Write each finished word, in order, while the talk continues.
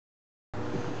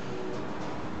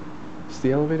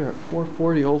the elevator at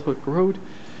 440 Old Hook Road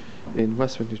in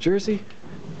Westwood, New Jersey.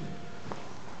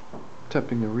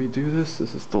 Attempting to redo this.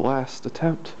 This is the last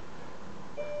attempt.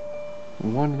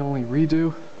 One and only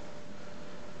redo.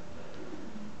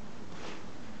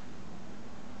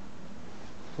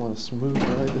 Want a smooth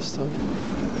ride this time.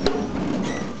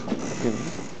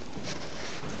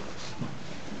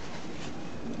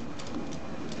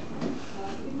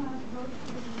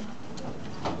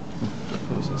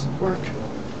 This doesn't work.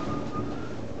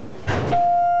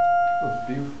 Oh,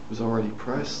 B was already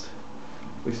pressed.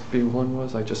 At least B1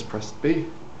 was. I just pressed B.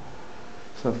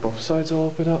 So both sides will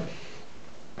open up.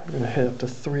 I'm gonna head up to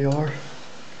 3R.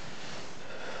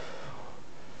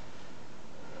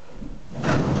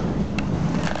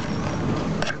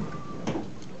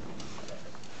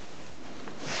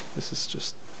 This is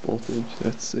just voltage.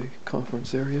 That's the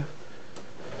conference area.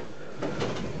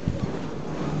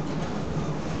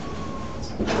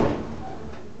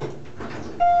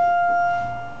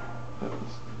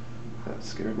 That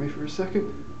scared me for a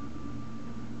second.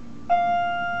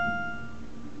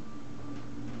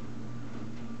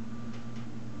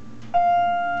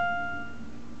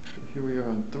 Here we are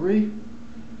on 3.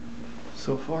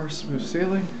 So far, smooth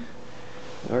sailing.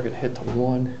 Now we're gonna hit to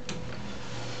 1.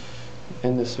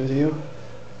 End this video.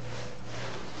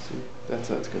 See, that's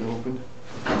how it's gonna open.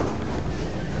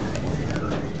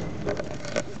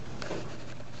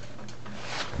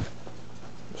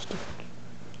 Just an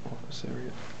office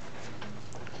area.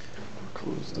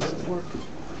 Close doesn't work.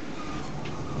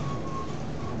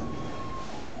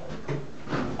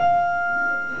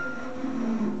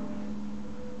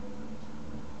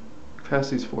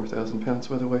 Capacity's 4,000 pounds,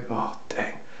 by the way. Oh,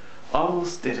 dang.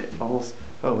 Almost did it. Almost.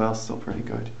 Oh, well, still pretty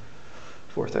good.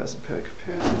 4,000 pound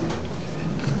capacity.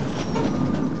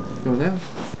 Okay. Go now.